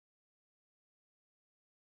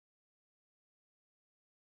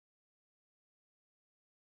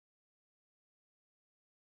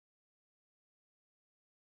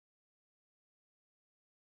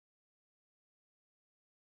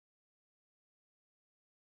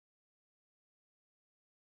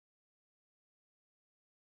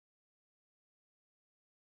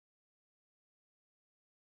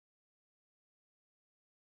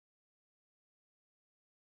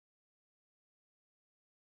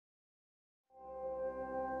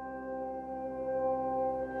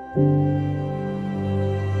Hey,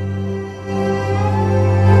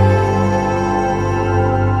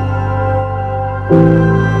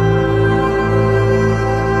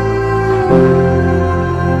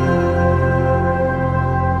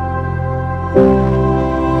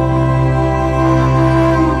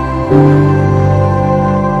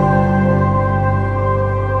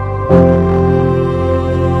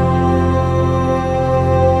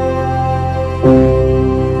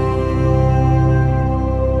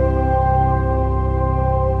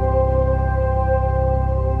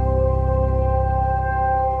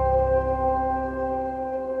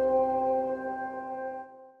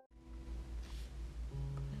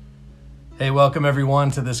 welcome everyone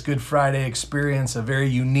to this Good Friday experience, a very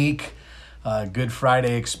unique Good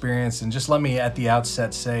Friday experience. And just let me at the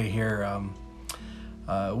outset say here,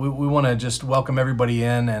 we want to just welcome everybody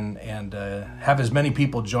in and have as many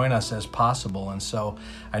people join us as possible. And so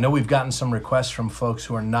I know we've gotten some requests from folks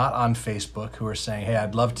who are not on Facebook who are saying, hey,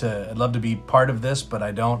 I'd love to be part of this, but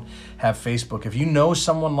I don't have Facebook. If you know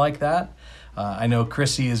someone like that, I know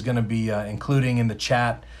Chrissy is going to be including in the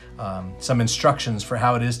chat some instructions for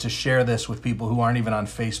how it is to share this with people who aren't even on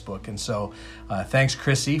Facebook. And so thanks,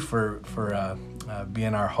 Chrissy, for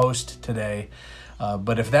being our host today.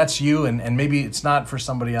 But if that's you, and maybe it's not for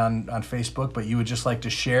somebody on Facebook, but you would just like to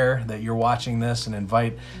share that you're watching this and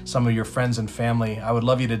invite some of your friends and family, I would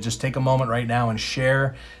love you to just take a moment right now and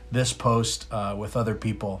share this post with other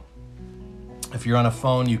people. If you're on a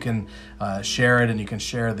phone, you can share it, and you can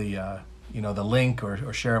share the link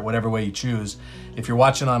or share it whatever way you choose. If you're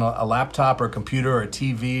watching on a laptop or a computer or a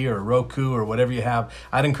TV or Roku or whatever you have,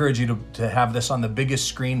 I'd encourage you to have this on the biggest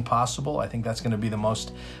screen possible. I think that's going to be the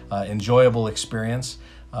most enjoyable experience.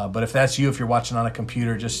 But if that's you, if you're watching on a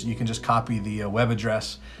computer, you can just copy the web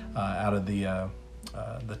address out of the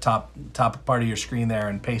top part of your screen there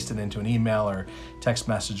and paste it into an email or text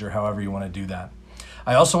message or however you want to do that.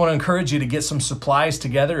 I also want to encourage you to get some supplies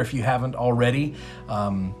together if you haven't already.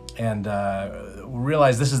 And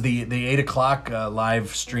realize this is the 8 o'clock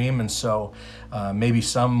live stream, and so maybe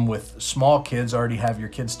some with small kids already have your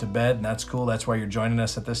kids to bed, and that's cool. That's why you're joining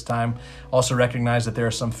us at this time. Also recognize that there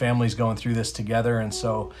are some families going through this together, and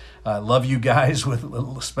so love you guys,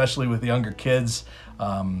 especially with younger kids.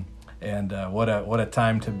 And what a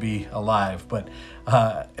time to be alive. But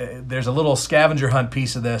there's a little scavenger hunt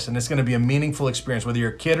piece of this, and it's going to be a meaningful experience. Whether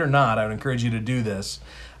you're a kid or not, I would encourage you to do this,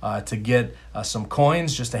 to get some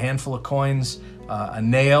coins, just a handful of coins, a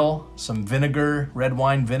nail, some vinegar, red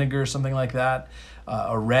wine vinegar, something like that,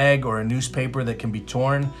 a rag or a newspaper that can be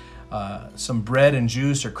torn, some bread and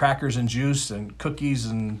juice or crackers and juice and cookies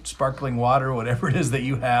and sparkling water, whatever it is that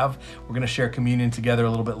you have. We're going to share communion together a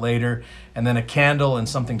little bit later, and then a candle and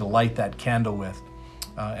something to light that candle with.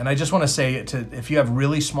 And I just want to say, if you have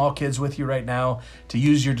really small kids with you right now, to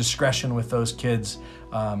use your discretion with those kids.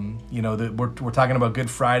 We're talking about Good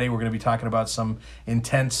Friday. We're going to be talking about some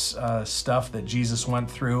intense stuff that Jesus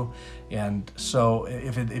went through. And so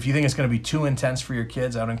if you think it's going to be too intense for your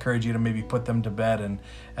kids, I would encourage you to maybe put them to bed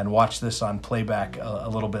and watch this on playback a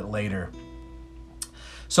little bit later.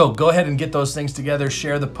 So go ahead and get those things together,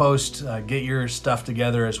 share the post, get your stuff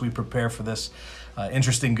together as we prepare for this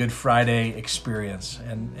interesting Good Friday experience.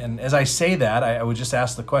 And as I say that, I would just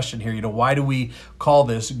ask the question here, why do we call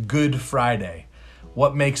this Good Friday?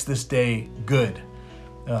 What makes this day good?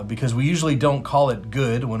 Because we usually don't call it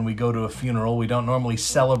good when we go to a funeral. We don't normally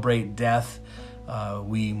celebrate death.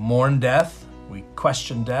 We mourn death. We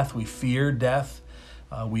question death. We fear death.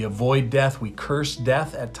 We avoid death. We curse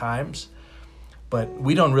death at times. But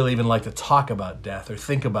we don't really even like to talk about death or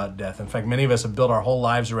think about death. In fact, many of us have built our whole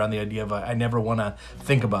lives around the idea of, I never want to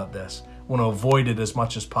think about this. I want to avoid it as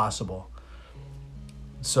much as possible.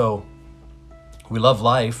 So we love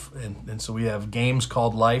life, and so we have games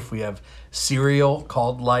called life. We have cereal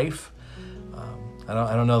called life. I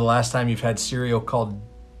don't know the last time you've had cereal called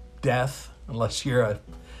death, unless you're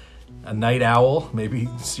a night owl. Maybe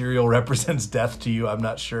cereal represents death to you. I'm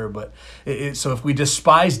not sure. But so if we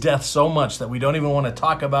despise death so much that we don't even want to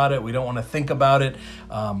talk about it, we don't want to think about it,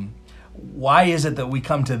 why is it that we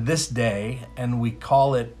come to this day and we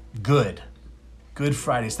call it good? Good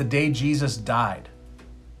Friday. It's the day Jesus died.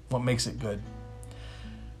 What makes it good?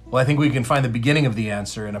 Well, I think we can find the beginning of the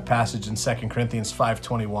answer in a passage in 2 Corinthians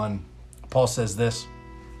 5:21. Paul says this.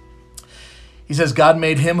 He says, God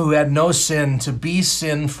made him who had no sin to be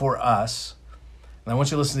sin for us. And I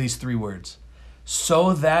want you to listen to these three words.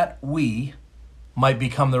 So that we might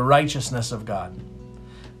become the righteousness of God.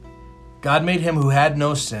 God made him who had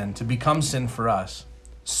no sin to become sin for us,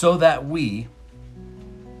 so that we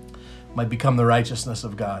might become the righteousness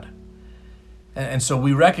of God. And so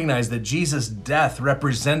we recognize that Jesus' death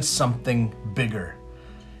represents something bigger.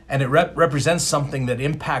 And it represents something that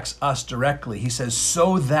impacts us directly. He says,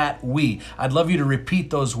 so that we. I'd love you to repeat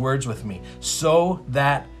those words with me. So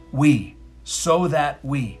that we. So that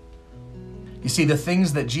we. You see, the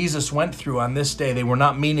things that Jesus went through on this day, they were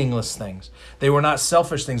not meaningless things. They were not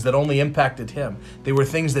selfish things that only impacted him. They were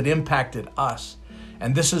things that impacted us.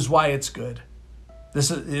 And this is why it's good.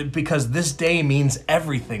 This is because this day means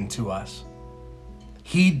everything to us.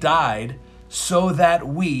 He died so that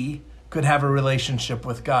we could have a relationship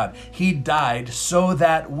with God. He died so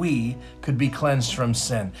that we could be cleansed from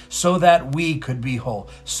sin, so that we could be whole,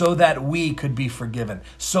 so that we could be forgiven,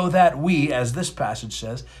 so that we, as this passage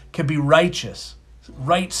says, could be righteous,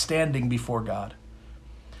 right standing before God.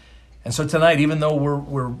 And so tonight, even though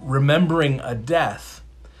we're remembering a death,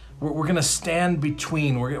 we're going to stand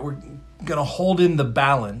between, we're going to hold in the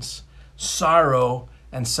balance, sorrow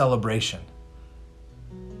and celebration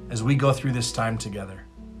as we go through this time together.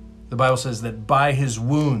 The Bible says that by his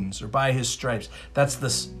wounds or by his stripes, that's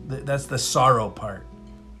the sorrow part.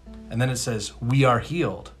 And then it says, we are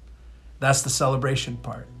healed. That's the celebration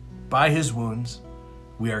part. By his wounds,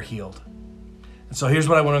 we are healed. And so here's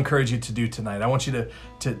what I want to encourage you to do tonight. I want you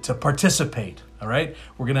to participate, all right?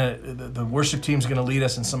 The worship team's going to lead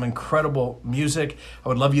us in some incredible music. I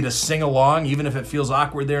would love you to sing along, even if it feels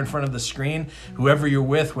awkward there in front of the screen. Whoever you're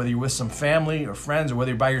with, whether you're with some family or friends or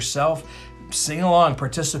whether you're by yourself, sing along,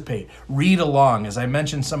 participate, read along. As I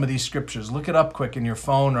mentioned some of these scriptures, look it up quick in your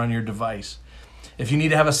phone or on your device. If you need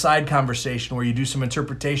to have a side conversation where you do some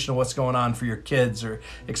interpretation of what's going on for your kids or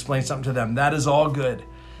explain something to them, that is all good.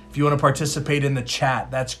 If you want to participate in the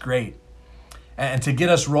chat, that's great. And to get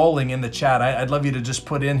us rolling in the chat, I'd love you to just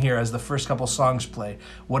put in here as the first couple songs play,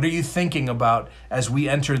 what are you thinking about as we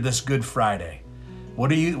enter this Good Friday?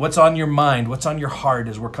 What's on your mind? What's on your heart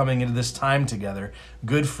as we're coming into this time together,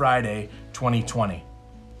 Good Friday 2020?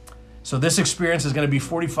 So this experience is going to be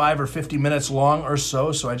 45 or 50 minutes long or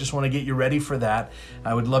so I just want to get you ready for that.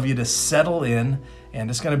 I would love you to settle in, and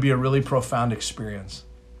it's going to be a really profound experience.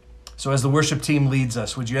 So as the worship team leads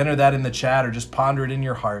us, would you enter that in the chat or just ponder it in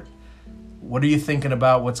your heart? What are you thinking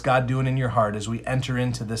about? What's God doing in your heart as we enter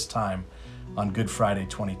into this time on Good Friday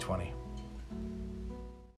 2020?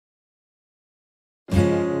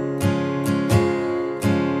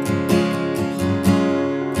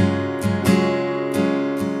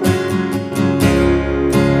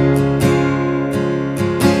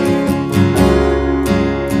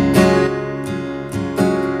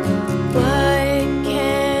 What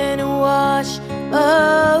can wash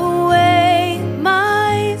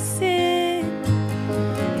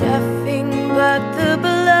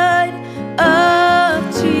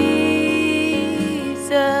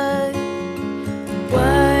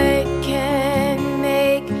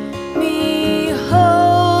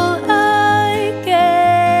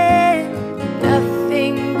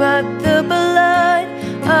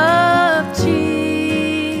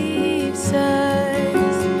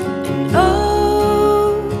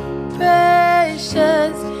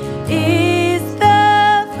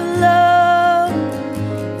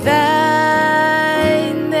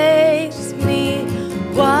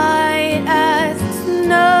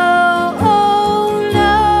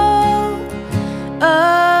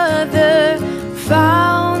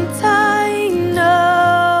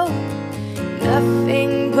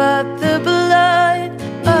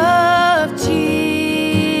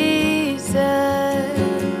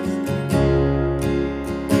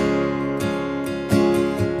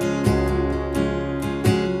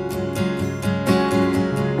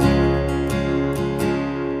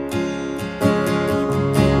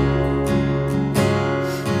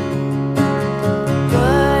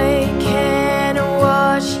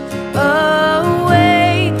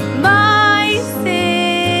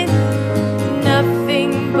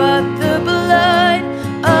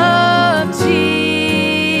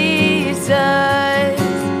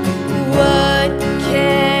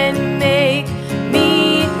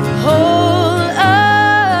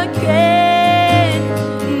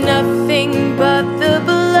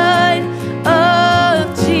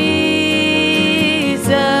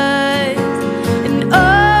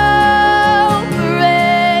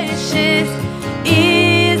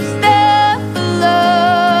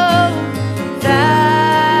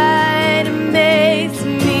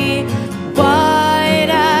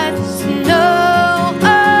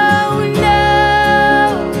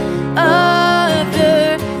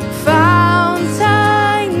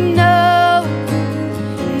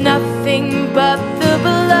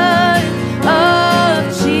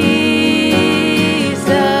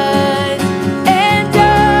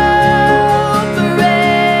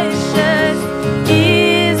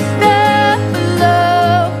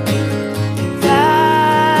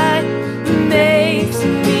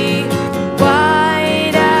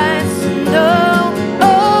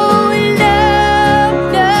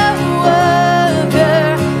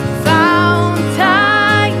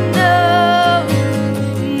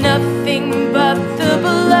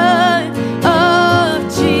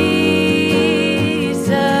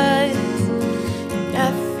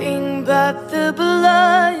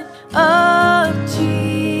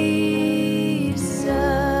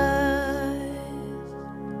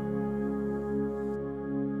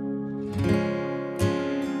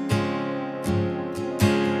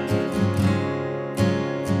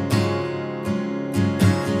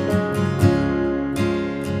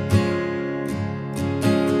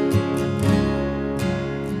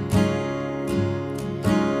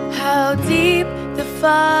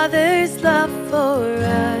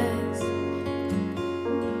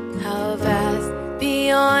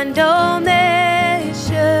beyond all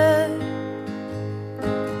measure,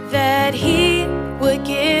 that he would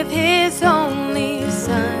give his only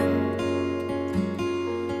son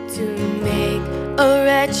to make a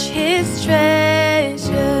wretch his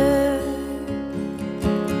treasure.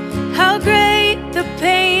 How great the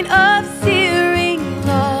pain of searing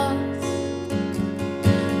loss!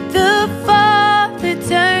 The Father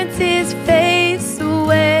turns his face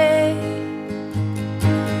away,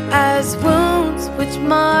 as wounds which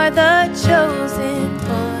mar the chosen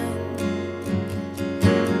one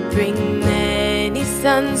bring many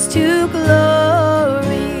sons to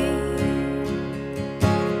glory.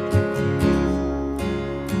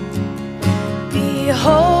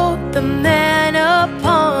 Behold the man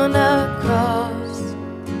upon a cross,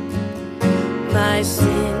 my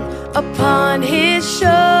sin upon his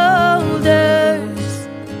shoulders.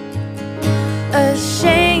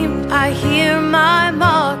 Ashamed, I hear my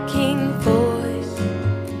mocking voice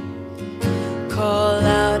call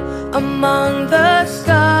out among the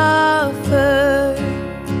scoffers.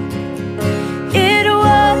 It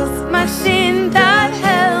was my sin that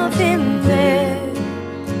held him there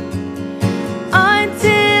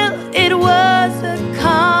until it was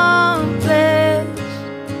accomplished.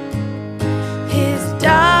 His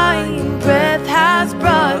dying breath has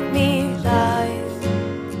brought me life.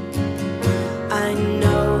 I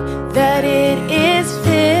know that it is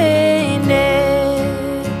finished.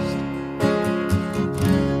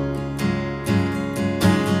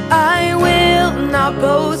 I will not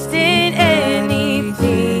boast in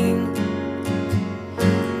anything,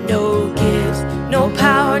 no gifts, no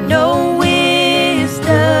power, no wisdom,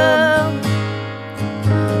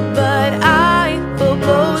 but I will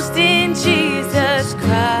boast in Jesus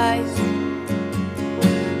Christ,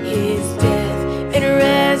 his death and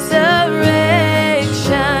resurrection.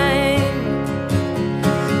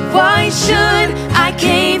 Why should I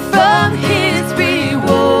gain from his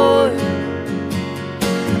reward?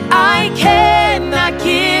 I cannot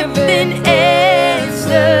give an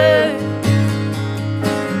answer,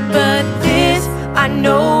 but this I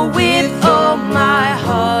know with all my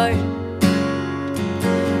heart: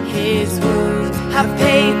 his wounds have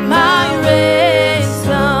paid my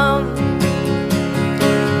ransom.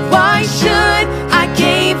 Why should I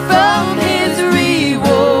gain from his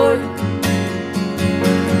reward?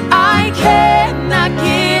 I cannot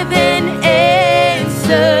give an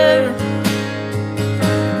answer,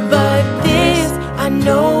 but this I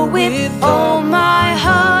know with all my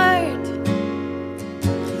heart: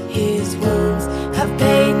 his wounds have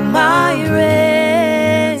paid my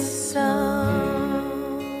ransom.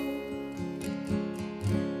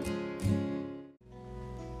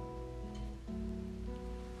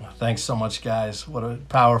 Thanks so much, guys. What a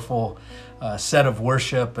powerful set of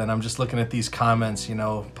worship. And I'm just looking at these comments. You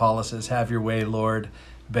know, Paula says, "Have your way, Lord."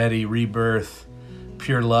 Betty, Rebirth.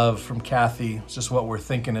 Pure Love from Kathy. It's just what we're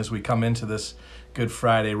thinking as we come into this Good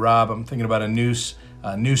Friday. Rob, I'm thinking about a new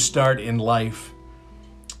start in life.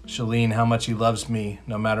 Shalene, how much he loves me,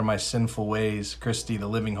 no matter my sinful ways. Christy, the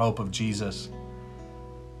living hope of Jesus.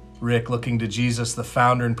 Rick, looking to Jesus, the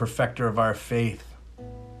founder and perfecter of our faith.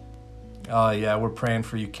 Oh yeah, we're praying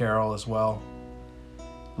for you, Carol, as well.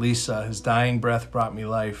 Lisa, his dying breath brought me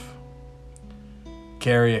life.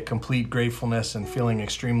 Carrie, a complete gratefulness and feeling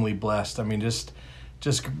extremely blessed. I mean, just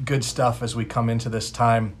good stuff as we come into this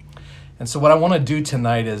time. And so what I want to do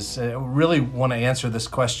tonight is really want to answer this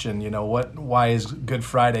question, you know, why is Good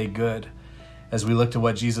Friday good, as we look to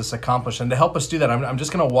what Jesus accomplished. And to help us do that, I'm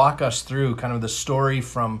just going to walk us through kind of the story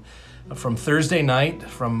from Thursday night,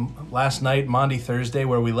 from last night, Maundy Thursday,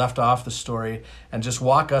 where we left off the story, and just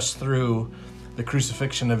walk us through the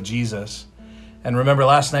crucifixion of Jesus. And remember,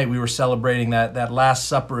 last night we were celebrating that Last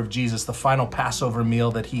Supper of Jesus, the final Passover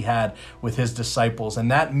meal that he had with his disciples.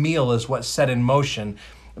 And that meal is what set in motion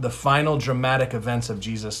the final dramatic events of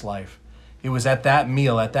Jesus' life. It was at that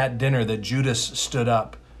meal, at that dinner, that Judas stood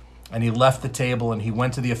up and he left the table and he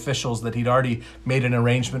went to the officials that he'd already made an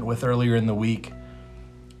arrangement with earlier in the week.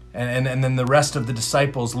 And then the rest of the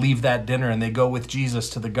disciples leave that dinner and they go with Jesus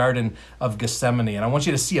to the Garden of Gethsemane. And I want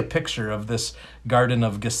you to see a picture of this Garden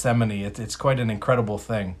of Gethsemane. It's quite an incredible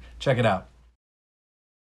thing. Check it out.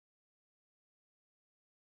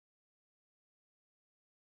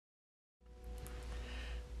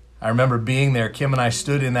 I remember being there. Kim and I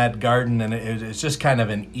stood in that garden, and it's just kind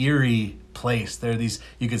of an eerie place.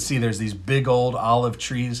 You can see there's these big old olive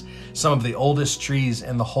trees. Some of the oldest trees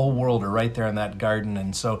in the whole world are right there in that garden.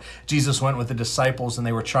 And so Jesus went with the disciples and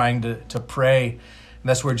they were trying to pray. And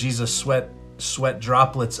that's where Jesus sweat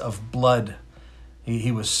droplets of blood.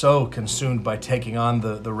 He was so consumed by taking on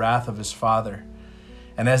the wrath of his Father.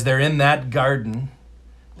 And as they're in that garden,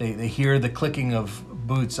 they hear the clicking of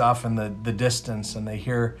boots off in the distance, and they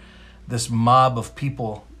hear this mob of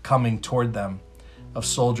people coming toward them, of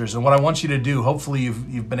soldiers. And what I want you to do, hopefully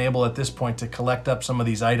you've been able at this point to collect up some of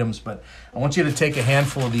these items, but I want you to take a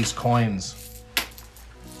handful of these coins.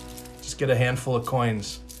 Just get a handful of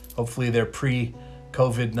coins. Hopefully they're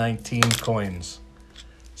pre-COVID-19 coins.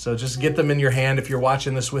 So just get them in your hand. If you're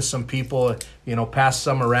watching this with some people, pass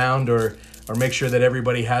some around, or make sure that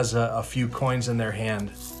everybody has a few coins in their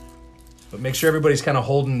hand. But make sure everybody's kind of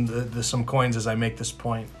holding some coins as I make this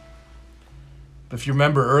point. But if you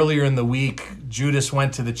remember earlier in the week, Judas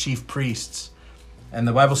went to the chief priests, and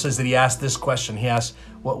the Bible says that he asked this question. He asked,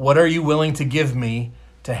 what are you willing to give me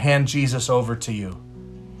to hand Jesus over to you?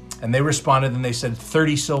 And they responded, and they said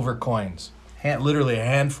 30 silver coins, literally a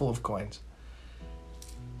handful of coins.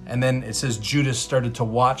 And then it says Judas started to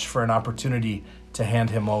watch for an opportunity to hand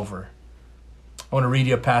him over. I want to read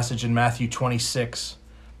you a passage in Matthew 26,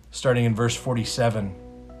 starting in verse 47.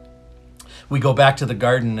 We go back to the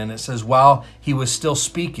garden, and it says, while he was still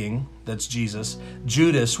speaking, that's Jesus,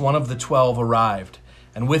 Judas, one of the 12, arrived,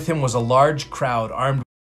 and with him was a large crowd armed with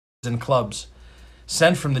swords and clubs,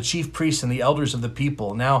 sent from the chief priests and the elders of the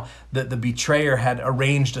people. Now the betrayer had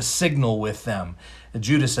arranged a signal with them.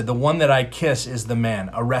 Judas said, the one that I kiss is the man.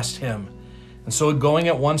 Arrest him. And so going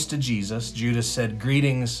at once to Jesus, Judas said,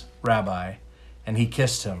 greetings, Rabbi, and he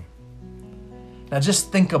kissed him. Now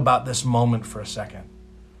just think about this moment for a second.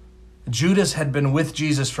 Judas had been with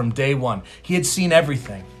Jesus from day one. He had seen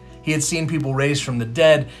everything. He had seen people raised from the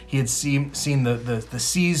dead. He had seen the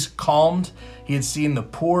seas calmed. He had seen the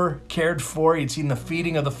poor cared for. He had seen the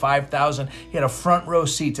feeding of the 5,000. He had a front row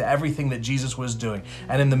seat to everything that Jesus was doing.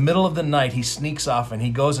 And in the middle of the night, he sneaks off and he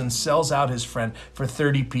goes and sells out his friend for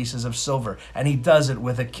 30 pieces of silver. And he does it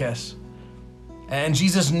with a kiss. And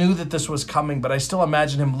Jesus knew that this was coming, but I still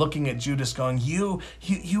imagine him looking at Judas going, you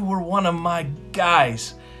were one of my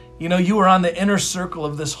guys. You were on the inner circle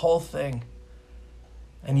of this whole thing,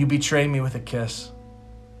 and you betray me with a kiss.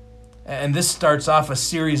 And this starts off a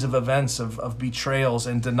series of events of betrayals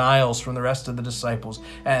and denials from the rest of the disciples.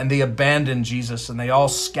 And they abandon Jesus, and they all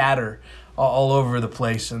scatter all over the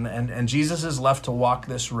place. And Jesus is left to walk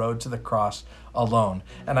this road to the cross alone.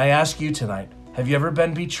 And I ask you tonight, have you ever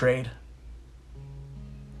been betrayed?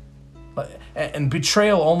 And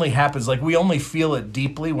betrayal only happens, we only feel it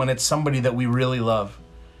deeply when it's somebody that we really love.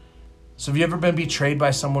 So have you ever been betrayed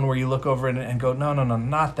by someone where you look over and go, no,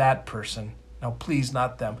 not that person. No, please,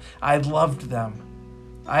 not them. I loved them.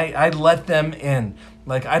 I let them in.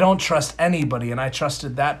 I don't trust anybody, and I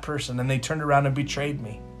trusted that person, and they turned around and betrayed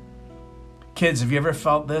me. Kids, have you ever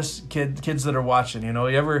felt this? Kids that are watching, you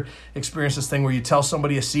ever experienced this thing where you tell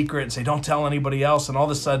somebody a secret and say, don't tell anybody else, and all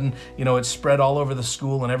of a sudden, it's spread all over the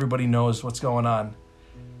school and everybody knows what's going on.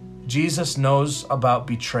 Jesus knows about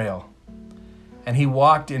betrayal. And he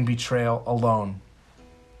walked in betrayal alone.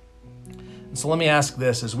 And so let me ask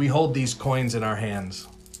this, as we hold these coins in our hands,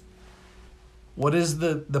 what is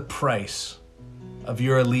the price of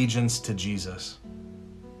your allegiance to Jesus?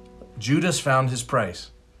 Judas found his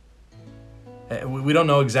price. We don't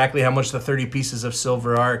know exactly how much the 30 pieces of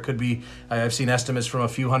silver are. It could be, I've seen estimates from a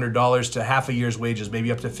few $100s to half a year's wages, maybe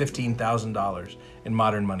up to $15,000 in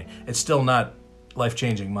modern money. It's still not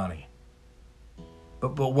life-changing money.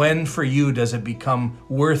 But when for you does it become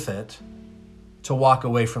worth it to walk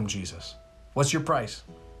away from Jesus? What's your price?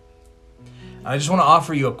 I just want to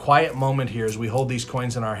offer you a quiet moment here as we hold these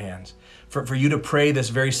coins in our hands for you to pray this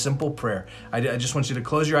very simple prayer. I just want you to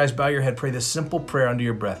close your eyes, bow your head, pray this simple prayer under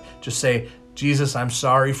your breath. Just say, Jesus, I'm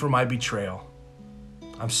sorry for my betrayal.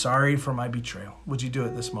 I'm sorry for my betrayal. Would you do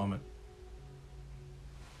it this moment?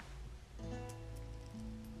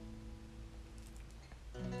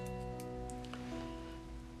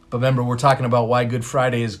 But remember, we're talking about why Good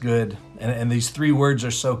Friday is good. And these three words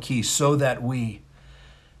are so key. So that we.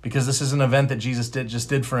 Because this is an event that Jesus just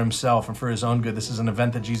did for himself and for his own good. This is an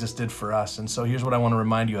event that Jesus did for us. And so here's what I want to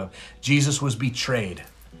remind you of. Jesus was betrayed.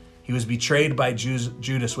 He was betrayed by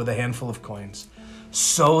Judas with a handful of coins.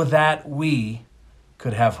 So that we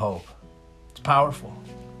could have hope. It's powerful.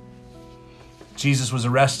 Jesus was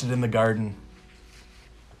arrested in the garden.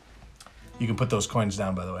 You can put those coins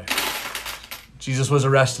down, by the way. Jesus was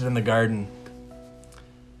arrested in the garden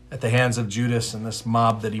at the hands of Judas and this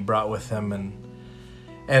mob that he brought with him.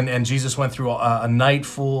 And Jesus went through a night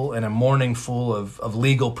full and a morning full of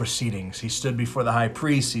legal proceedings. He stood before the high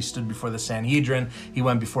priest. He stood before the Sanhedrin. He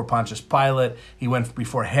went before Pontius Pilate. He went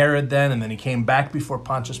before Herod then, and then he came back before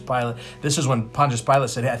Pontius Pilate. This is when Pontius Pilate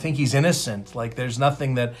said, hey, I think he's innocent. There's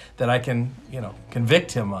nothing that I can,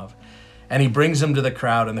 convict him of. And he brings him to the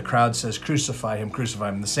crowd, and the crowd says, crucify him, crucify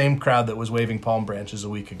him. The same crowd that was waving palm branches a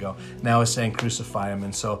week ago now is saying, crucify him.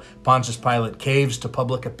 And so Pontius Pilate caves to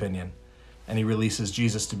public opinion, and he releases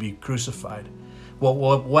Jesus to be crucified.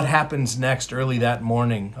 Well, what happens next early that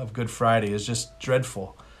morning of Good Friday is just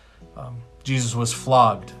dreadful. Jesus was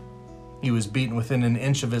flogged. He was beaten within an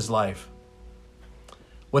inch of his life.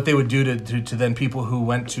 What they would do to then people who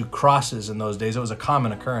went to crosses in those days, it was a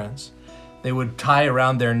common occurrence. They would tie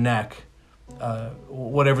around their neck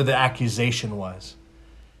whatever the accusation was.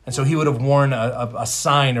 And so he would have worn a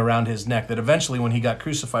sign around his neck that eventually, when he got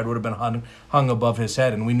crucified, would have been hung above his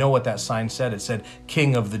head. And we know what that sign said. It said,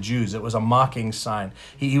 King of the Jews. It was a mocking sign.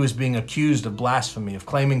 He was being accused of blasphemy, of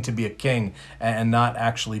claiming to be a king and not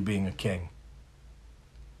actually being a king.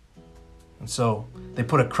 And so they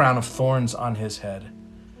put a crown of thorns on his head,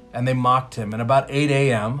 and they mocked him. And about 8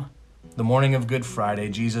 a.m., the morning of Good Friday,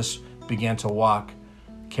 Jesus began to walk,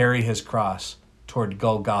 carry his cross toward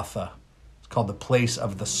Golgotha. It's called the place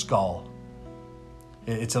of the skull.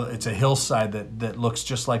 It's a hillside that looks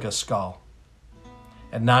just like a skull.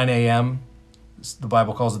 At 9 a.m., the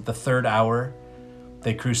Bible calls it the third hour,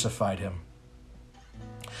 they crucified him.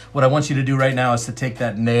 What I want you to do right now is to take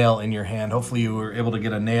that nail in your hand. Hopefully you were able to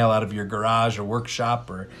get a nail out of your garage or workshop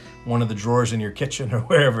or one of the drawers in your kitchen or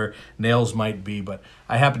wherever nails might be. But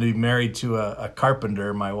I happen to be married to a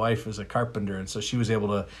carpenter. My wife is a carpenter, and so she was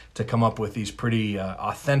able to come up with these pretty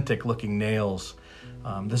authentic looking nails.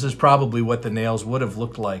 This is probably what the nails would have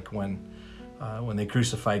looked like when they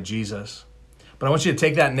crucified Jesus. But I want you to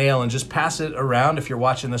take that nail and just pass it around. If you're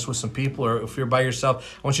watching this with some people or if you're by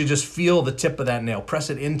yourself, I want you to just feel the tip of that nail. Press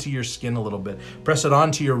it into your skin a little bit. Press it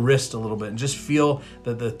onto your wrist a little bit and just feel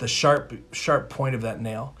the sharp point of that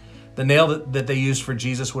nail. The nail that they used for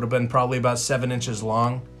Jesus would have been probably about 7 inches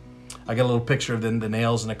long. I got a little picture of the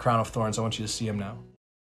nails and a crown of thorns. I want you to see them now.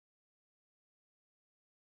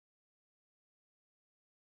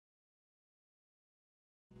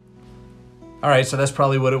 All right, so that's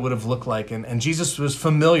probably what it would have looked like. And Jesus was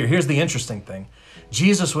familiar. Here's the interesting thing.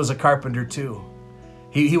 Jesus was a carpenter too.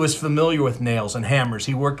 He was familiar with nails and hammers.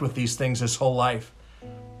 He worked with these things his whole life.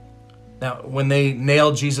 Now, when they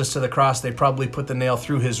nailed Jesus to the cross, they probably put the nail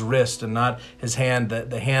through his wrist and not his hand.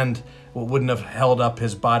 The hand wouldn't have held up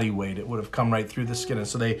his body weight. It would have come right through the skin. And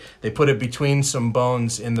so they put it between some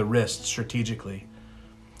bones in the wrist strategically.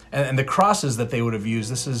 And the crosses that they would have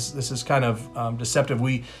used, this is kind of deceptive.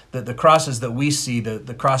 The crosses that we see,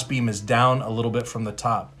 the cross beam is down a little bit from the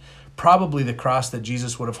top. Probably the cross that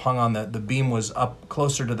Jesus would have hung on, the beam was up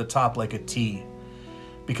closer to the top like a T,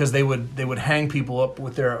 because they would hang people up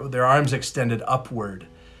with their arms extended upward,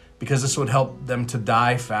 because this would help them to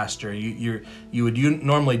die faster. You would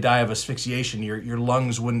normally die of asphyxiation. Your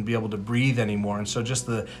lungs wouldn't be able to breathe anymore, and so just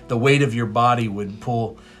the weight of your body would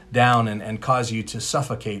pull down and cause you to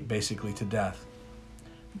suffocate basically to death.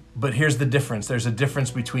 But here's the difference. There's a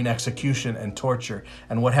difference between execution and torture.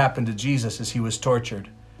 And what happened to Jesus is he was tortured.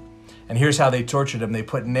 And here's how they tortured him. They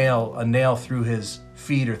put a nail through his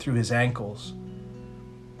feet or through his ankles.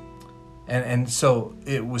 And so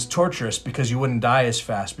it was torturous because you wouldn't die as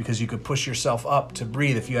fast, because you could push yourself up to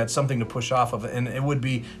breathe if you had something to push off of it. And it would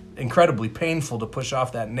be incredibly painful to push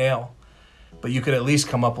off that nail, but you could at least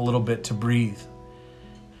come up a little bit to breathe.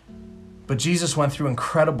 But Jesus went through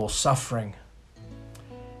incredible suffering.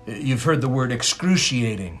 You've heard the word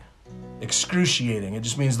excruciating. Excruciating. It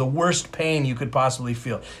just means the worst pain you could possibly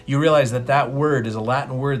feel. You realize that word is a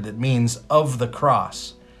Latin word that means of the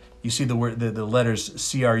cross. You see the word, the letters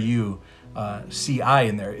C-R-U-C-I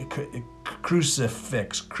in there.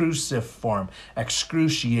 Crucifix, cruciform,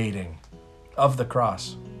 excruciating, of the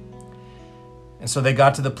cross. And so they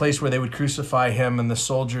got to the place where they would crucify him, and the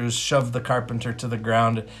soldiers shoved the carpenter to the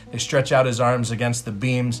ground. They stretch out his arms against the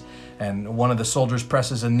beams, and one of the soldiers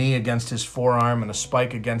presses a knee against his forearm and a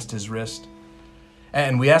spike against his wrist.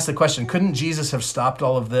 And we ask the question, couldn't Jesus have stopped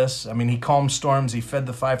all of this? I mean, he calmed storms, he fed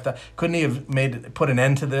the 5,000. Couldn't he have put an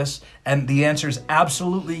end to this? And the answer is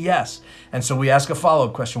absolutely yes. And so we ask a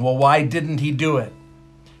follow-up question, well, why didn't he do it?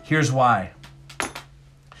 Here's why.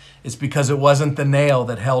 It's because it wasn't the nail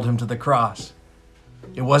that held him to the cross.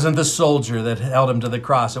 It wasn't the soldier that held him to the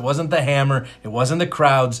cross. It wasn't the hammer. It wasn't the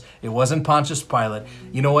crowds. It wasn't Pontius Pilate.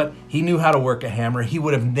 You know what? He knew how to work a hammer. He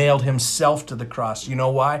would have nailed himself to the cross. You know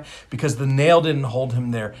why? Because the nail didn't hold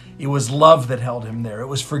him there. It was love that held him there. It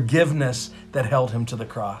was forgiveness that held him to the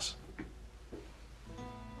cross.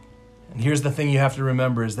 And here's the thing you have to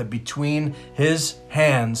remember is that between his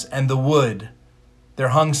hands and the wood, there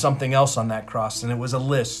hung something else on that cross, and it was a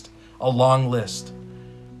list, a long list.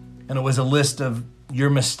 And it was a list of your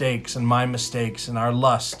mistakes and my mistakes and our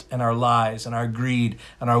lust and our lies and our greed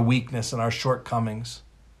and our weakness and our shortcomings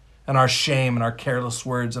and our shame and our careless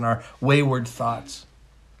words and our wayward thoughts.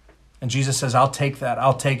 And Jesus says, I'll take that.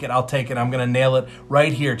 I'll take it. I'll take it. I'm going to nail it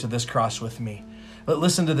right here to this cross with me. But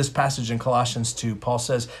listen to this passage in Colossians 2. Paul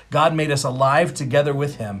says, God made us alive together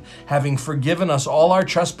with him, having forgiven us all our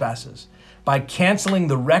trespasses by canceling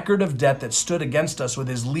the record of debt that stood against us with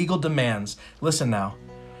his legal demands. Listen now.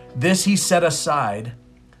 This he set aside,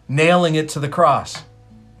 nailing it to the cross.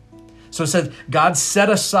 So it says, God set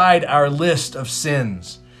aside our list of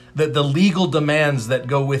sins, the legal demands that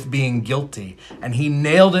go with being guilty, and he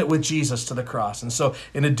nailed it with Jesus to the cross. And so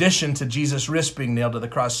in addition to Jesus' wrist being nailed to the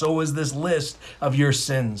cross, so was this list of your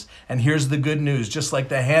sins. And here's the good news. Just like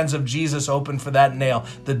the hands of Jesus opened for that nail,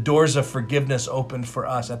 the doors of forgiveness opened for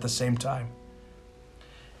us at the same time.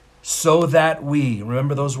 So that we,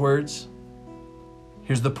 remember those words?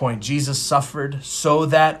 Here's the point. Jesus suffered so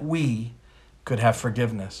that we could have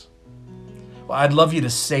forgiveness. Well, I'd love you to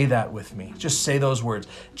say that with me. Just say those words.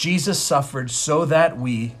 Jesus suffered so that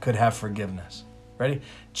we could have forgiveness. Ready?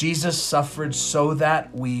 Jesus suffered so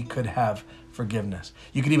that we could have forgiveness.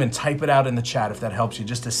 You could even type it out in the chat if that helps you,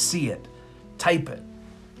 just to see it. Type it.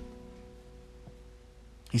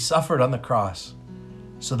 He suffered on the cross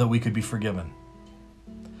so that we could be forgiven.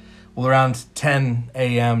 Well, around 10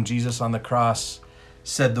 a.m., Jesus on the cross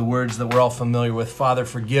said the words that we're all familiar with, Father,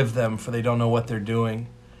 forgive them, for they don't know what they're doing.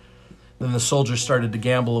 Then the soldiers started to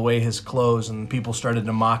gamble away his clothes, and people started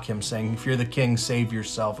to mock him, saying, if you're the king, save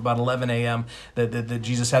yourself. About 11 a.m., that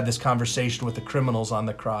Jesus had this conversation with the criminals on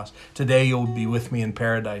the cross. Today you'll be with me in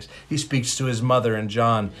paradise. He speaks to his mother and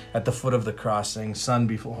John at the foot of the cross, saying, son,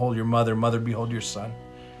 behold your mother, mother, behold your son.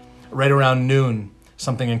 Right around noon,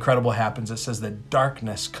 something incredible happens. It says that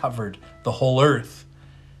darkness covered the whole earth.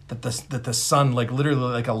 That the sun, like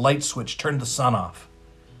literally like a light switch, turned the sun off.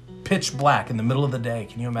 Pitch black in the middle of the day.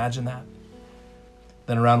 Can you imagine that?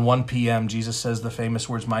 Then around 1 p.m., Jesus says the famous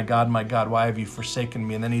words, my God, why have you forsaken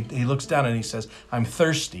me? And then he looks down and he says, I'm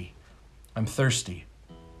thirsty. I'm thirsty.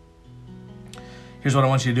 Here's what I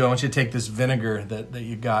want you to do. I want you to take this vinegar that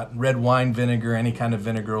you got, red wine vinegar, any kind of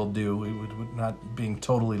vinegar will do. We're not being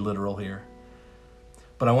totally literal here.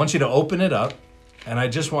 But I want you to open it up, and I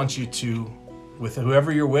just want you to, with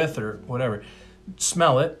whoever you're with or whatever,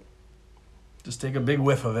 smell it. Just take a big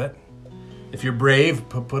whiff of it. If you're brave,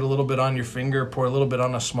 put a little bit on your finger, pour a little bit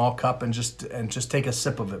on a small cup, and just take a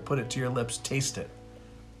sip of it. Put it to your lips, taste it.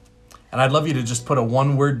 And I'd love you to just put a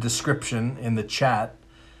one-word description in the chat,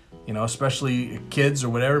 especially kids or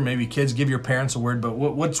whatever. Maybe kids, give your parents a word, but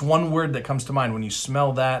what's one word that comes to mind when you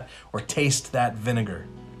smell that or taste that vinegar?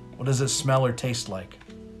 What does it smell or taste like?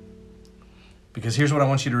 Because here's what I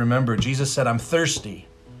want you to remember. Jesus said, I'm thirsty.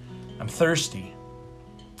 I'm thirsty.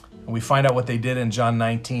 And we find out what they did in John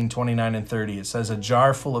 19, 29 and 30. It says, a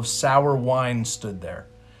jar full of sour wine stood there.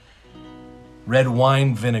 Red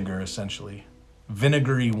wine vinegar, essentially.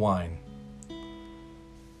 Vinegary wine.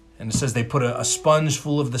 And it says they put a sponge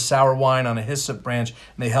full of the sour wine on a hyssop branch,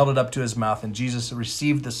 and they held it up to his mouth. And Jesus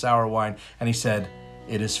received the sour wine, and he said,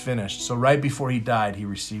 it is finished. So right before he died, he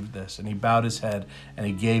received this, and he bowed his head, and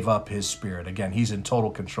he gave up his spirit. Again, he's in total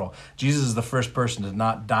control. Jesus is the first person to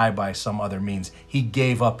not die by some other means. He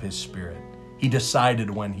gave up his spirit. He decided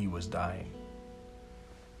when he was dying.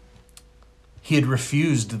 He had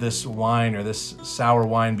refused this wine or this sour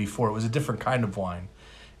wine before. It was a different kind of wine.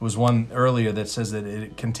 It was one earlier that says that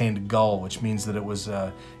it contained gall, which means that it was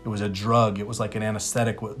a drug. It was like an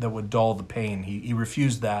anesthetic that would dull the pain. He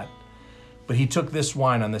refused that. But he took this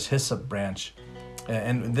wine on this hyssop branch,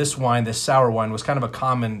 and this wine, this sour wine, was kind of a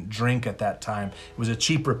common drink at that time. It was a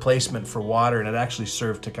cheap replacement for water, and it actually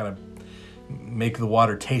served to kind of make the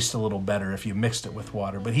water taste a little better if you mixed it with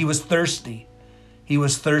water. But he was thirsty. He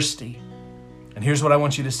was thirsty. And here's what I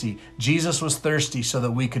want you to see. Jesus was thirsty so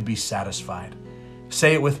that we could be satisfied.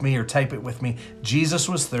 Say it with me or type it with me. Jesus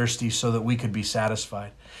was thirsty so that we could be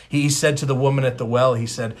satisfied. He said to the woman at the well, he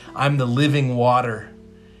said, I'm the living water.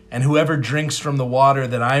 And whoever drinks from the water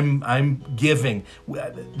that I'm giving,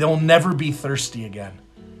 they'll never be thirsty again.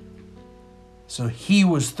 So he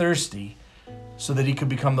was thirsty so that he could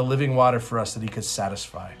become the living water for us, that he could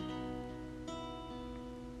satisfy.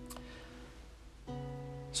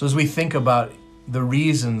 So as we think about the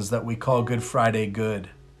reasons that we call Good Friday good,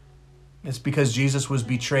 it's because Jesus was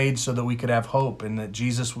betrayed so that we could have hope, and that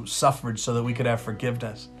Jesus suffered so that we could have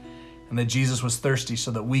forgiveness, and that Jesus was thirsty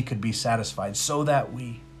so that we could be satisfied, so that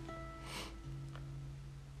we.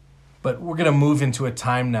 But we're going to move into a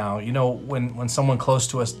time now, when someone close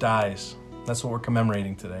to us dies. That's what we're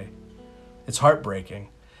commemorating today. It's heartbreaking.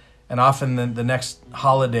 And often the next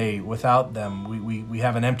holiday without them, we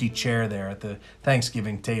have an empty chair there at the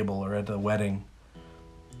Thanksgiving table or at the wedding.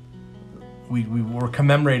 We're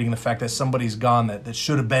commemorating the fact that somebody's gone that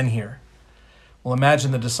should have been here. Well,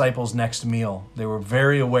 imagine the disciples' next meal. They were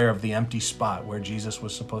very aware of the empty spot where Jesus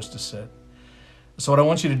was supposed to sit. So what I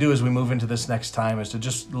want you to do as we move into this next time is to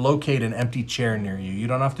just locate an empty chair near you. You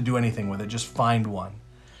don't have to do anything with it, just find one.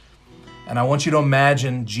 And I want you to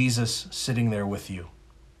imagine Jesus sitting there with you.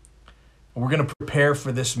 We're going to prepare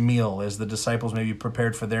for this meal as the disciples maybe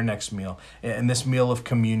prepared for their next meal. And this meal of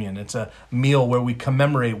communion. It's a meal where we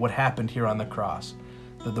commemorate what happened here on the cross.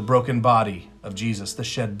 The broken body of Jesus, the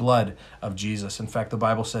shed blood of Jesus. In fact, the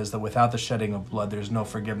Bible says that without the shedding of blood, there's no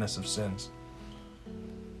forgiveness of sins.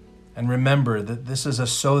 And remember that this is a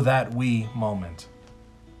so that we moment.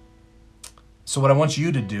 So what I want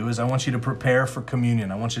you to do is I want you to prepare for communion.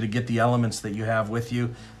 I want you to get the elements that you have with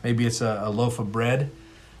you. Maybe it's a loaf of bread.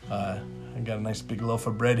 I got a nice big loaf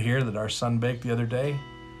of bread here that our son baked the other day.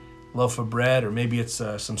 Loaf of bread, or maybe it's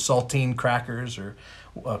some saltine crackers or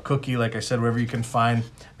a cookie, like I said, wherever you can find.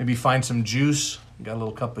 Maybe find some juice. Got a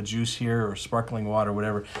little cup of juice here or sparkling water,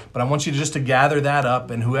 whatever. But I want you just to gather that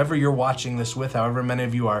up, and whoever you're watching this with, however many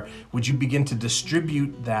of you are, would you begin to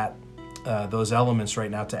distribute those elements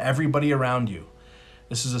right now to everybody around you.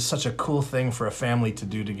 This is such a cool thing for a family to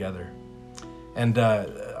do together. And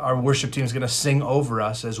our worship team is going to sing over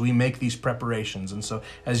us as we make these preparations. And so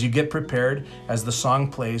as you get prepared, as the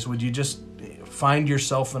song plays, would you just find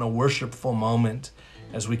yourself in a worshipful moment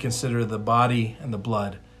as we consider the body and the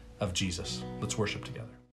blood of Jesus. Let's worship together.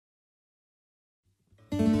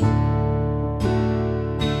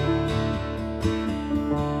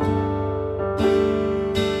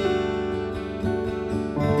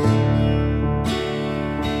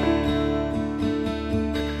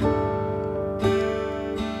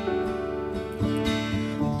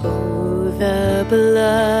 Oh, the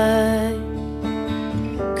blood,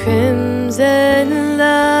 crimson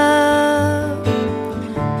love,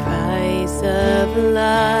 price of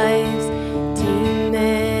life's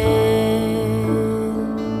demand,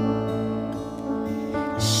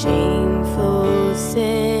 shameful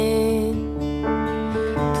sin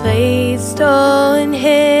placed on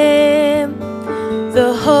him,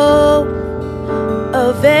 the hope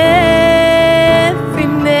of every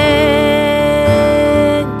man.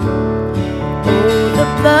 Oh, the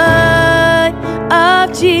blood of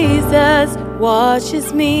Jesus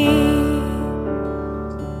washes me.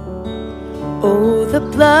 Oh, the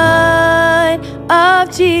blood of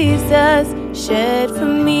Jesus shed for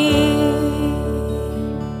me.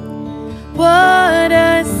 What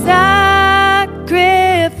a sacrifice,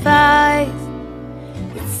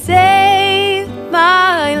 it saved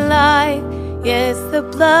my life. Yes, the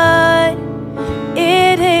blood,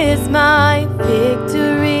 it is my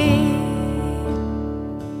victory.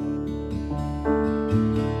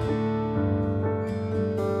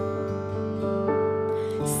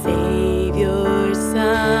 Savior,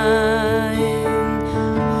 Son,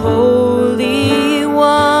 Holy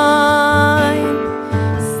One,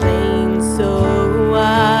 slain so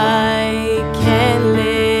I can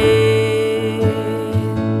live.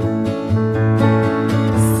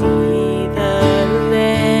 See the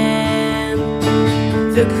Lamb,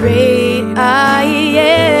 the great I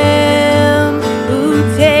am, who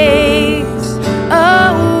takes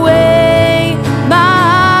away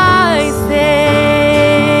my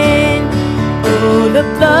sin. Oh, the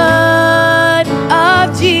blood of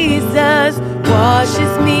Jesus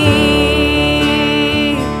washes me.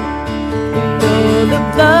 And oh, the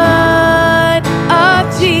blood of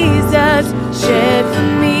Jesus shed for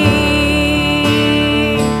me.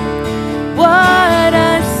 What a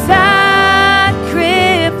sacrifice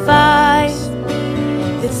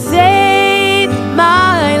that saved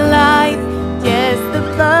my life. Yes, the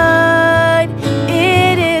blood,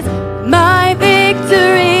 it is my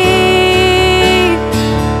victory.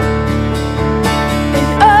 And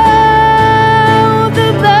oh, the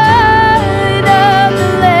blood of the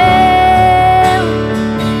Lamb.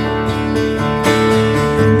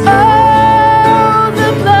 Oh, the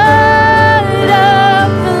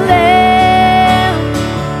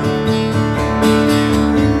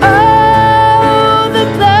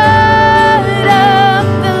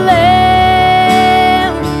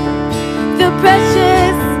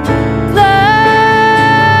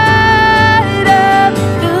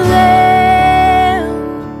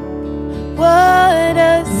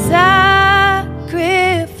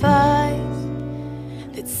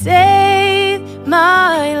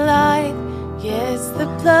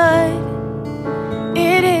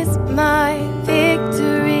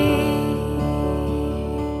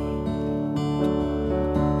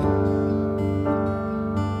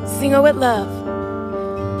sing, oh what love,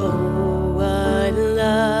 oh what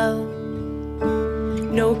love,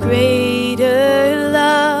 no greater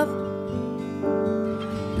love,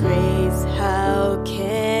 grace, how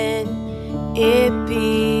can it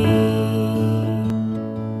be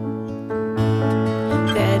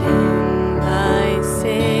that in my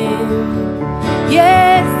sin,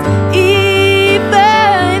 yes,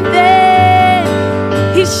 even then,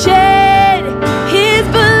 he shed his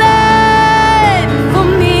blood for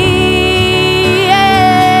me,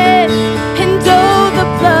 yes. And oh, the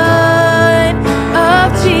blood of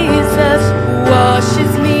Jesus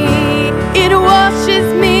washes me, it washes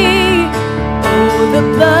me. Oh, the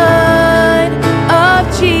blood of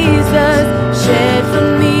Jesus shed for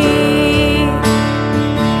me.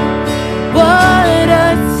 What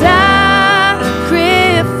a sacrifice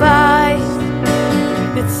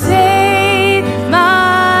that saved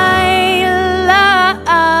my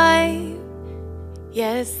life.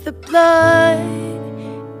 Yes, the blood,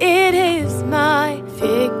 it is my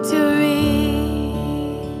victory.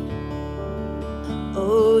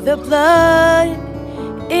 Oh, the blood,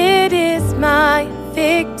 it is my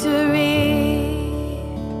victory.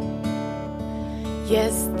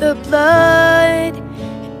 Yes, the blood,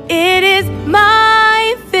 it is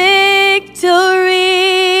my victory.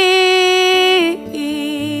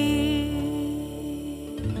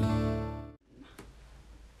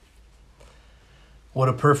 What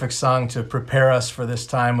a perfect song to prepare us for this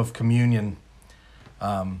time of communion.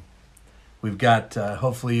 We've got,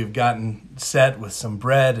 hopefully you've gotten set with some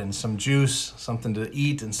bread and some juice, something to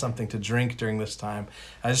eat and something to drink during this time.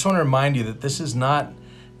 I just want to remind you that this is not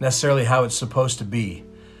necessarily how it's supposed to be.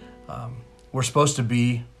 We're supposed to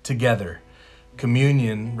be together.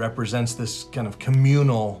 Communion represents this kind of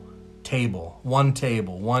communal table, one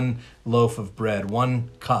loaf of bread, one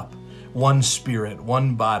cup, one spirit,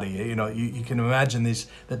 one body. You know, you can imagine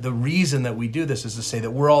that the reason that we do this is to say that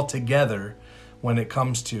we're all together when it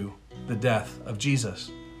comes to the death of Jesus.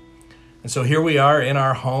 And so here we are in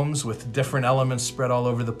our homes with different elements spread all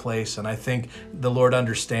over the place. And I think the Lord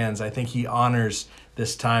understands. I think he honors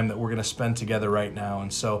this time that we're going to spend together right now.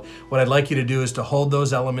 And so what I'd like you to do is to hold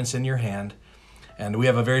those elements in your hand. And we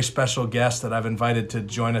have a very special guest that I've invited to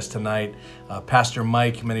join us tonight, Pastor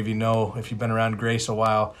Mike. Many of you know, if you've been around Grace a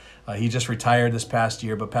while, he just retired this past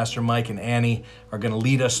year, but Pastor Mike and Annie are going to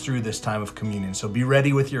lead us through this time of communion. So be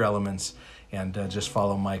ready with your elements and just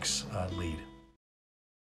follow Mike's lead.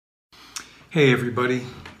 Hey everybody,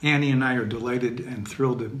 Annie and I are delighted and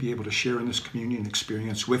thrilled to be able to share in this communion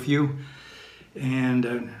experience with you.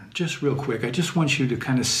 And just real quick, I just want you to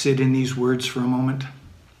kind of sit in these words for a moment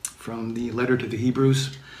from the letter to the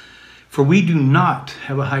Hebrews. For we do not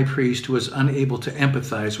have a high priest who is unable to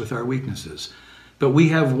empathize with our weaknesses, but we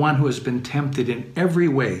have one who has been tempted in every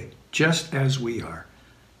way, just as we are,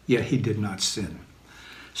 yet he did not sin.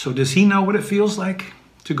 So does he know what it feels like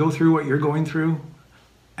to go through what you're going through?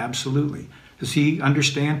 Absolutely. Does he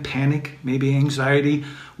understand panic, maybe anxiety,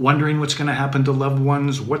 wondering what's going to happen to loved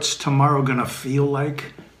ones? What's tomorrow going to feel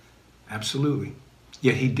like? Absolutely.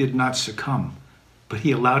 Yet he did not succumb, but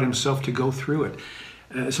he allowed himself to go through it.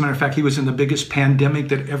 As a matter of fact, he was in the biggest pandemic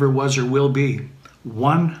that ever was or will be.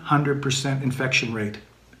 100% infection rate.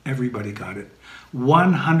 Everybody got it.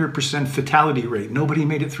 100% fatality rate. Nobody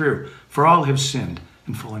made it through. For all have sinned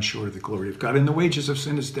and fallen short of the glory of God. And the wages of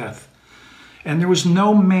sin is death. And there was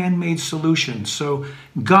no man-made solution. So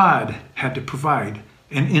God had to provide.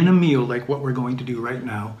 And in a meal like what we're going to do right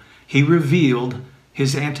now, he revealed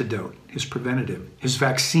his antidote, his preventative, his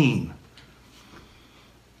vaccine.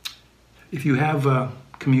 If you have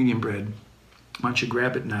communion bread, why don't you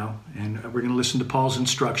grab it now? And we're going to listen to Paul's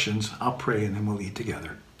instructions. I'll pray and then we'll eat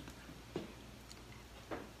together.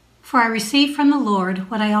 For I received from the Lord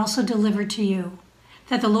what I also delivered to you,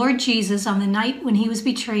 that the Lord Jesus, on the night when he was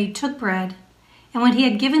betrayed, took bread, and when he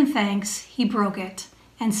had given thanks, he broke it,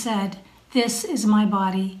 and said, This is my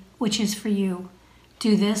body, which is for you.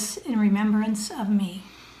 Do this in remembrance of me.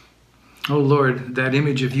 Oh Lord, that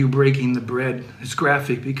image of you breaking the bread is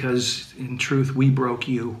graphic because in truth we broke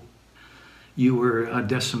you. You were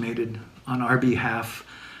decimated on our behalf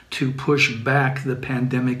to push back the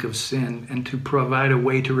pandemic of sin and to provide a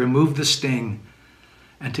way to remove the sting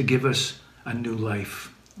and to give us a new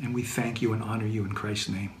life. And we thank you and honor you in Christ's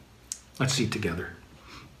name. Let's eat together.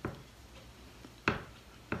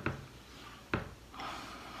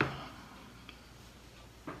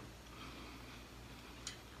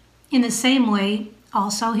 In the same way,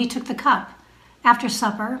 also, he took the cup after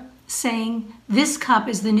supper, saying, This cup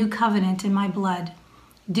is the new covenant in my blood.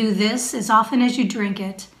 Do this as often as you drink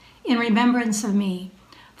it, in remembrance of me.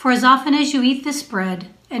 For as often as you eat this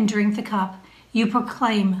bread and drink the cup, You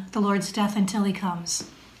proclaim the Lord's death until he comes.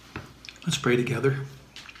 Let's pray together.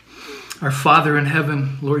 Our Father in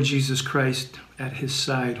heaven, Lord Jesus Christ, at his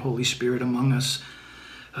side, Holy Spirit among us,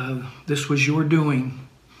 this was your doing.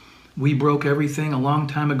 We broke everything a long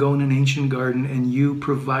time ago in an ancient garden, and you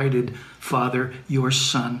provided, Father, your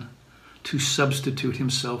Son, to substitute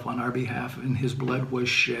himself on our behalf, and his blood was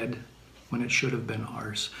shed when it should have been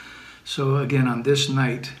ours. So again, on this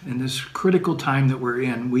night, in this critical time that we're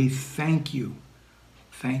in, we thank you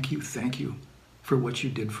for what you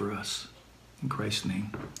did for us. In Christ's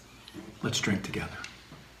name, let's drink together.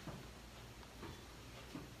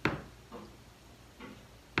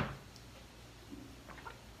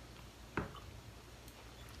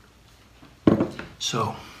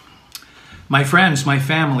 So, my friends, my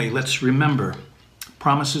family, let's remember,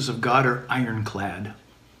 promises of God are ironclad.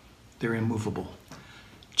 They're immovable.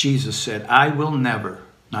 Jesus said, I will never,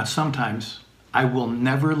 not sometimes, I will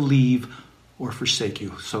never leave or forsake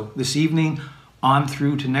you. So this evening, on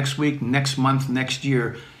through to next week, next month, next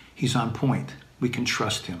year, he's on point. We can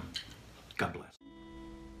trust him. God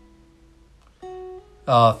bless.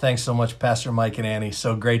 Oh, thanks so much, Pastor Mike and Annie.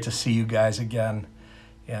 So great to see you guys again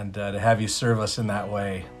and to have you serve us in that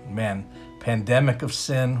way. Man, pandemic of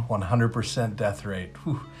sin, 100% death rate.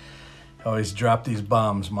 Whew. Always drop these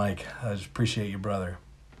bombs, Mike. I just appreciate you, brother.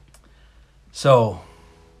 So,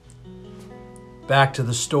 back to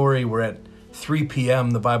the story. We're at 3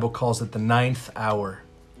 p.m. The Bible calls it the 9th hour.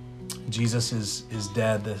 Jesus is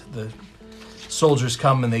dead. The soldiers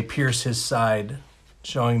come and they pierce his side,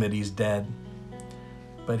 showing that he's dead.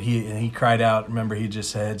 But he cried out. Remember, he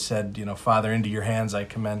just had said, Father, into your hands I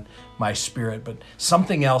commend my spirit. But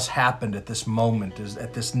something else happened at this moment,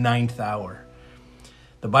 at this 9th hour.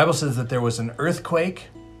 The Bible says that there was an earthquake,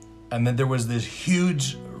 and then there was this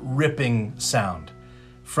huge ripping sound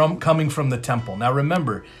coming from the temple. Now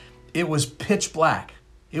remember, it was pitch black.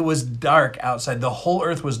 It was dark outside. The whole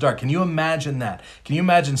earth was dark. Can you imagine that? Can you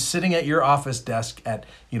imagine sitting at your office desk at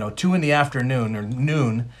 2 in the afternoon or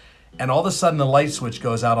noon, and all of a sudden the light switch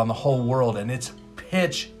goes out on the whole world and it's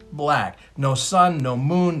pitch black. No sun, no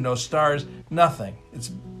moon, no stars, nothing. It's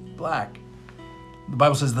black. The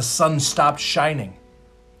Bible says the sun stopped shining.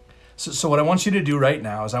 So what I want you to do right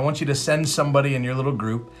now is I want you to send somebody in your little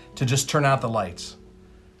group to just turn out the lights.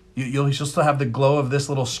 You'll still have the glow of this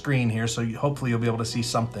little screen here, so hopefully you'll be able to see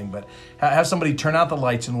something. But have somebody turn out the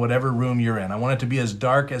lights in whatever room you're in. I want it to be as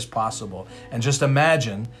dark as possible. And just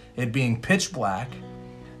imagine it being pitch black.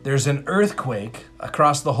 There's an earthquake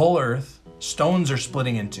across the whole earth. Stones are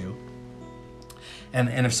splitting in two.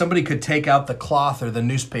 And if somebody could take out the cloth or the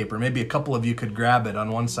newspaper, maybe a couple of you could grab it on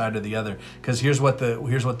one side or the other, because here's what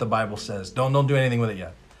the Bible says. Don't do anything with it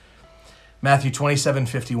yet. Matthew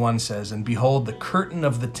 27:51 says, and behold, the curtain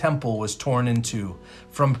of the temple was torn in two,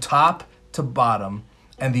 from top to bottom,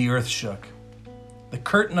 and the earth shook. The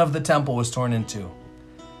curtain of the temple was torn in two.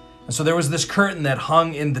 And so there was this curtain that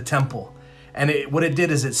hung in the temple. And what it did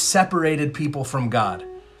is it separated people from God.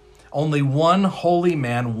 Only one holy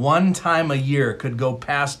man, one time a year, could go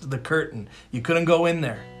past the curtain. You couldn't go in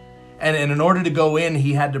there. And in order to go in,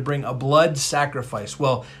 he had to bring a blood sacrifice.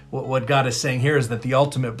 Well, what God is saying here is that the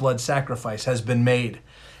ultimate blood sacrifice has been made.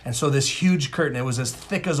 And so this huge curtain, it was as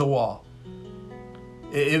thick as a wall.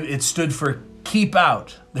 It stood for keep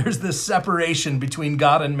out. There's this separation between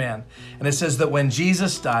God and man. And it says that when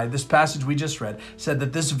Jesus died, this passage we just read, said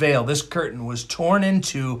that this veil, this curtain was torn in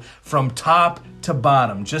two from top to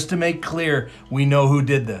bottom. Just to make clear, we know who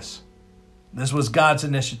did this. This was God's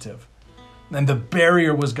initiative. And the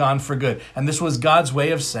barrier was gone for good. And this was God's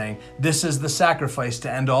way of saying, this is the sacrifice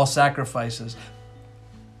to end all sacrifices.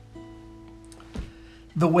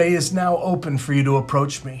 The way is now open for you to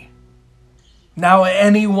approach me. Now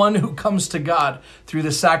anyone who comes to God through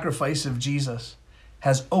the sacrifice of Jesus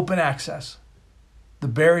has open access. The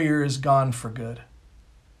barrier is gone for good.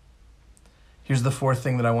 Here's the fourth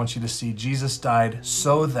thing that I want you to see. Jesus died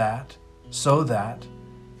so that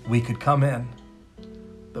we could come in.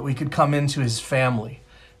 That we could come into his family.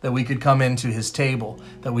 That we could come into his table.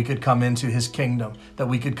 That we could come into his kingdom. That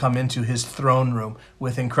we could come into his throne room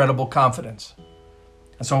with incredible confidence.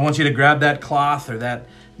 And so I want you to grab that cloth or that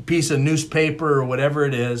piece of newspaper or whatever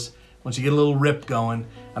it is. Once you get a little rip going,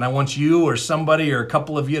 and I want you or somebody or a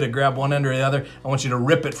couple of you to grab one end or the other. I want you to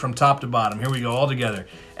rip it from top to bottom. Here we go, all together.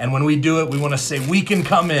 And when we do it, we want to say, we can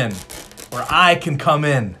come in, or I can come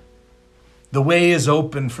in. The way is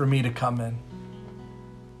open for me to come in.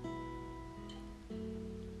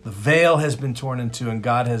 The veil has been torn in two, and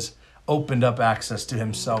God has opened up access to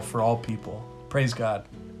himself for all people. Praise God.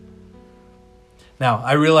 Now,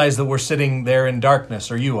 I realize that we're sitting there in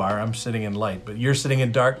darkness, or you are. I'm sitting in light, but you're sitting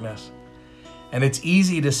in darkness. And it's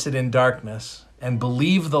easy to sit in darkness and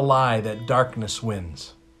believe the lie that darkness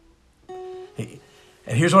wins.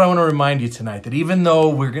 And here's what I want to remind you tonight, that even though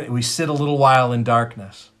we sit a little while in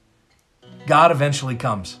darkness, God eventually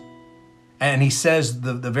comes. And he says,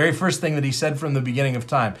 the very first thing that he said from the beginning of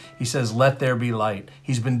time, he says, let there be light.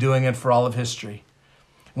 He's been doing it for all of history.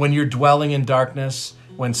 When you're dwelling in darkness,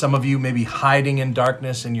 when some of you may be hiding in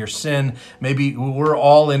darkness in your sin, maybe we're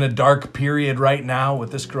all in a dark period right now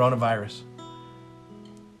with this coronavirus.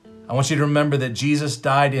 I want you to remember that Jesus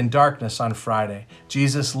died in darkness on Friday.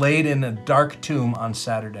 Jesus laid in a dark tomb on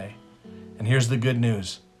Saturday. And here's the good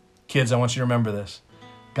news. Kids, I want you to remember this.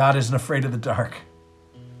 God isn't afraid of the dark.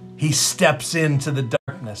 He steps into the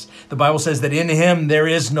darkness. The Bible says that in him there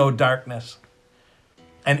is no darkness.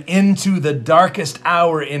 And into the darkest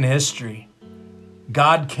hour in history,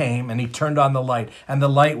 God came and he turned on the light. And the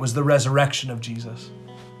light was the resurrection of Jesus.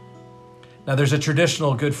 Now, there's a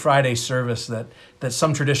traditional Good Friday service that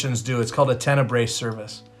some traditions do. It's called a Tenebrae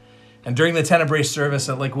service. And during the Tenebrae service,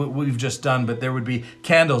 like what we've just done, but there would be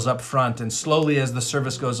candles up front. And slowly as the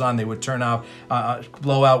service goes on, they would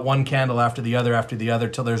blow out one candle after the other,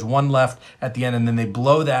 till there's one left at the end. And then they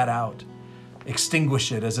blow that out,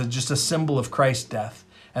 extinguish it as just a symbol of Christ's death,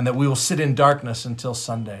 and that we will sit in darkness until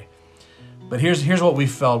Sunday. But here's what we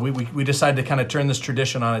felt. We decided to kind of turn this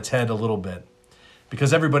tradition on its head a little bit,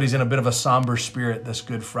 because everybody's in a bit of a somber spirit this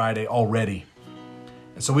Good Friday already.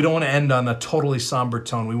 And so we don't want to end on a totally somber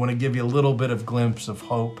tone. We want to give you a little bit of glimpse of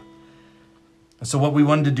hope. And so what we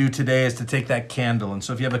wanted to do today is to take that candle. And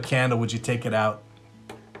so if you have a candle, would you take it out?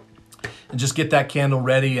 And just get that candle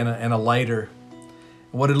ready and a lighter.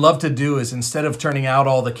 What I'd love to do is, instead of turning out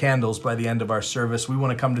all the candles by the end of our service, we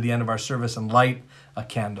want to come to the end of our service and light a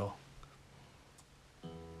candle.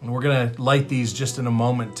 And we're going to light these just in a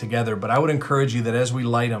moment together, but I would encourage you that as we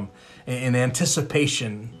light them, in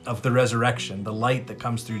anticipation of the resurrection, the light that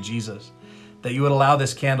comes through Jesus, that you would allow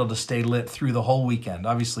this candle to stay lit through the whole weekend.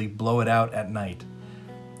 Obviously, blow it out at night,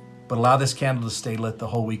 but allow this candle to stay lit the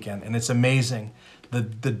whole weekend. And it's amazing. The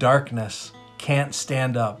darkness can't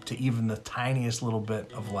stand up to even the tiniest little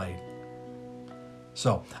bit of light.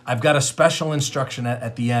 So I've got a special instruction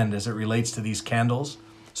at the end as it relates to these candles.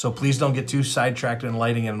 So please don't get too sidetracked in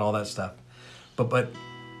lighting it and all that stuff. But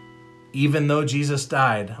even though Jesus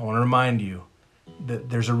died, I want to remind you that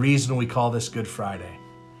there's a reason we call this Good Friday.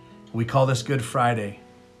 We call this Good Friday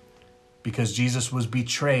because Jesus was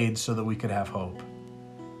betrayed so that we could have hope.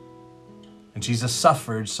 And Jesus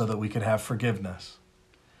suffered so that we could have forgiveness.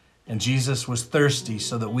 And Jesus was thirsty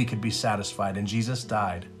so that we could be satisfied. And Jesus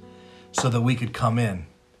died so that we could come in,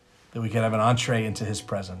 that we could have an entree into his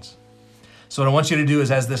presence. So what I want you to do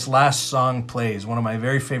is, as this last song plays, one of my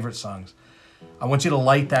very favorite songs, I want you to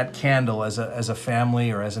light that candle as a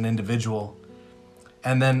family or as an individual.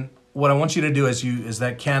 And then what I want you to do as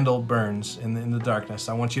that candle burns in the darkness,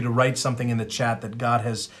 I want you to write something in the chat that God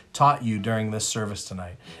has taught you during this service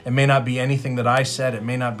tonight. It may not be anything that I said. It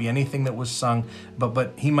may not be anything that was sung,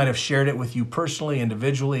 but he might have shared it with you personally,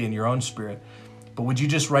 individually, in your own spirit. But would you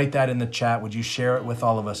just write that in the chat? Would you share it with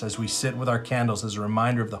all of us as we sit with our candles as a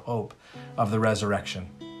reminder of the hope of the resurrection?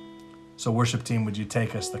 So worship team, would you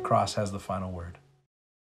take us? The cross has the final word.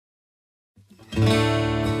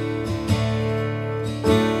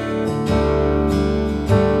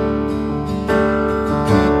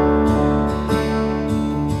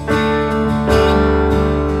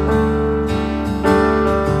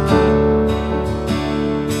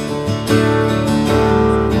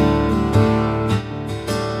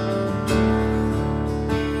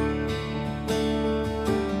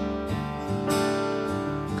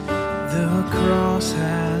 The cross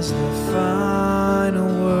has the final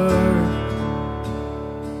word.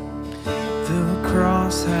 The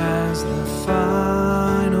cross has the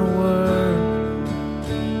final word.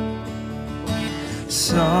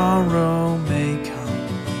 Sorrow may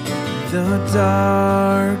come the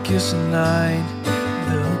darkest night.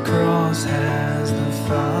 The cross has the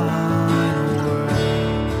final word.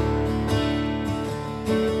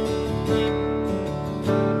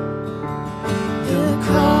 The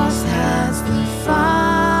cross has the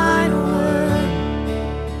final word.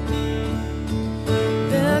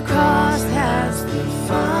 The cross has the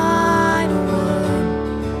final word.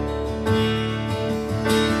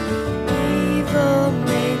 Evil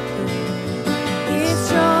may prove its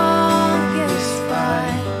strongest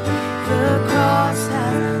fight. The cross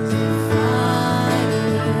has the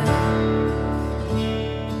final word.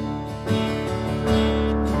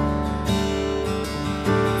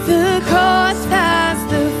 The cross has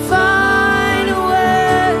the final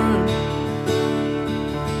word.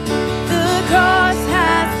 The cross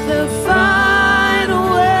has the final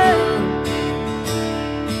word.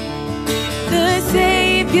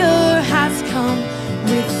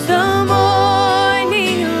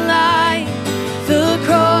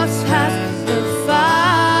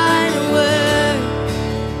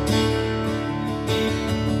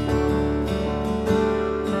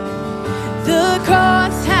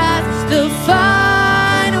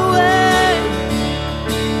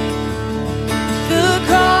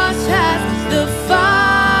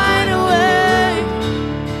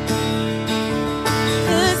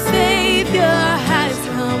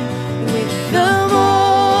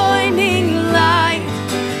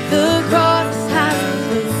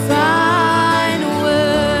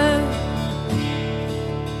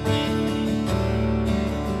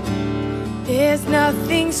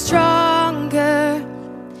 nothing stronger,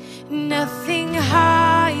 nothing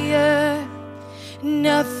higher,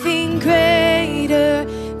 nothing greater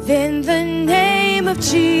than the name of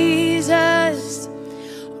Jesus.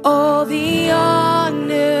 All the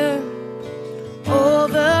honor, all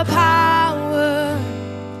the power,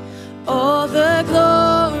 all the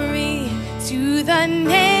glory to the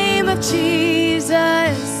name of Jesus.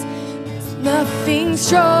 There's nothing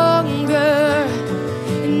stronger,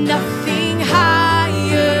 nothing higher,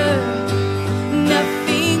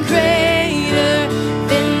 nothing greater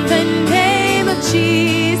than the name of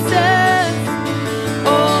Jesus.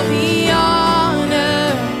 All the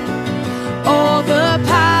honor, all the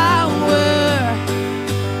power,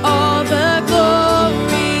 all the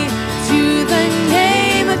glory to the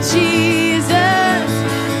name of Jesus.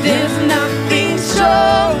 There's nothing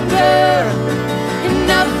stronger,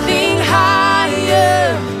 nothing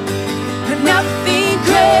higher, nothing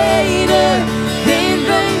greater than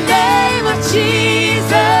the name of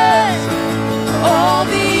Jesus. All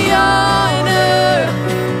the honor,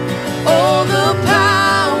 all the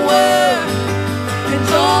power, and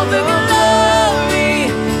all the glory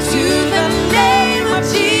to the name of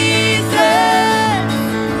Jesus.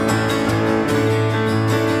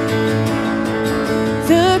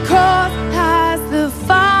 The cross has the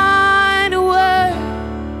final word.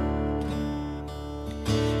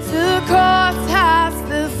 The cross has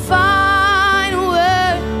the final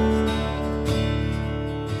word.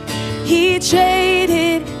 He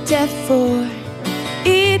traded death for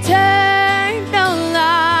eternal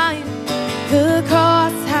life. The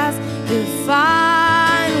cross has the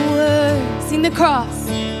final word. Sing the cross.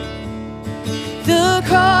 The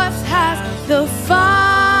cross has the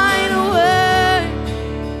final word.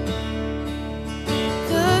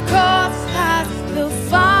 The cross has the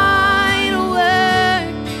final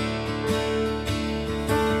word.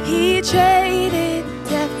 He traded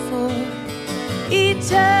death for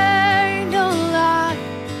eternal life.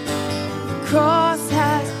 The cross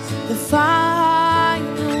has the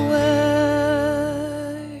final word.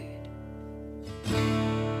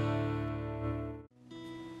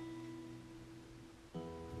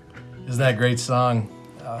 Isn't that a great song?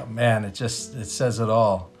 Man, it says it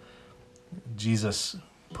all. Jesus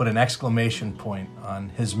put an exclamation point on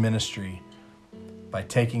his ministry by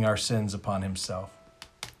taking our sins upon himself.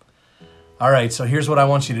 All right, so here's what I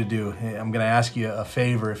want you to do. I'm going to ask you a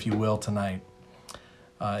favor, if you will, tonight.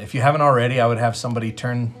 If you haven't already, I would have somebody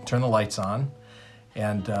turn the lights on.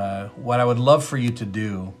 And what I would love for you to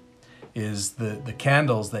do is the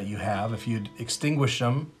candles that you have, if you'd extinguish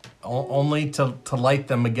them, only to light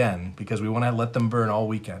them again, because we want to let them burn all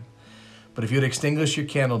weekend. But if you'd extinguish your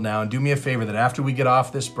candle now, and do me a favor that after we get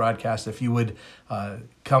off this broadcast, if you would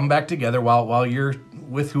come back together while you're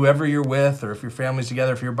with whoever you're with, or if your family's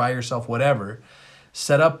together, if you're by yourself, whatever,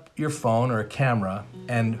 set up your phone or a camera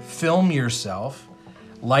and film yourself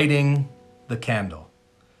lighting the candle.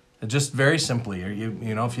 Just very simply,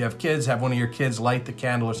 you know, if you have kids, have one of your kids light the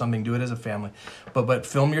candle or something, do it as a family. But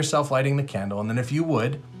film yourself lighting the candle, and then if you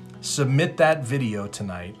would, submit that video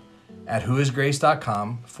tonight at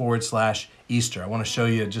whoisgrace.com/Easter. I want to show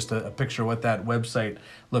you just a picture of what that website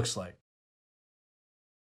looks like.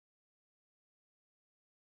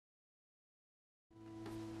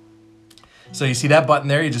 So you see that button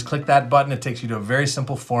there, you just click that button, it takes you to a very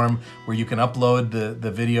simple form where you can upload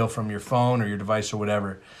the video from your phone or your device or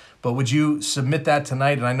whatever. But would you submit that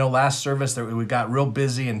tonight? And I know last service that we got real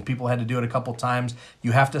busy and people had to do it a couple times.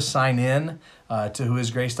 You have to sign in to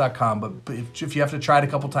whoisgrace.com, but if you have to try it a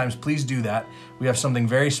couple times, please do that. We have something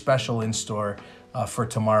very special in store for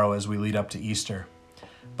tomorrow as we lead up to Easter.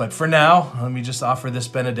 But for now, let me just offer this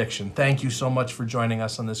benediction. Thank you so much for joining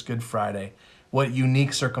us on this Good Friday. What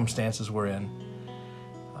unique circumstances we're in.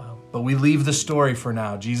 But we leave the story for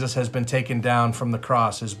now. Jesus has been taken down from the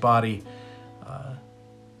cross. His body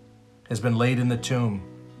has been laid in the tomb.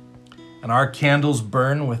 And our candles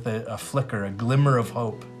burn with a flicker, a glimmer of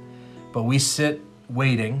hope. But we sit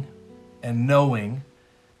waiting and knowing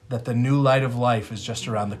that the new light of life is just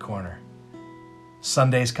around the corner.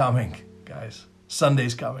 Sunday's coming, guys.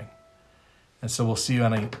 Sunday's coming. And so we'll see you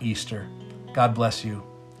on Easter. God bless you.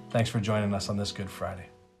 Thanks for joining us on this Good Friday.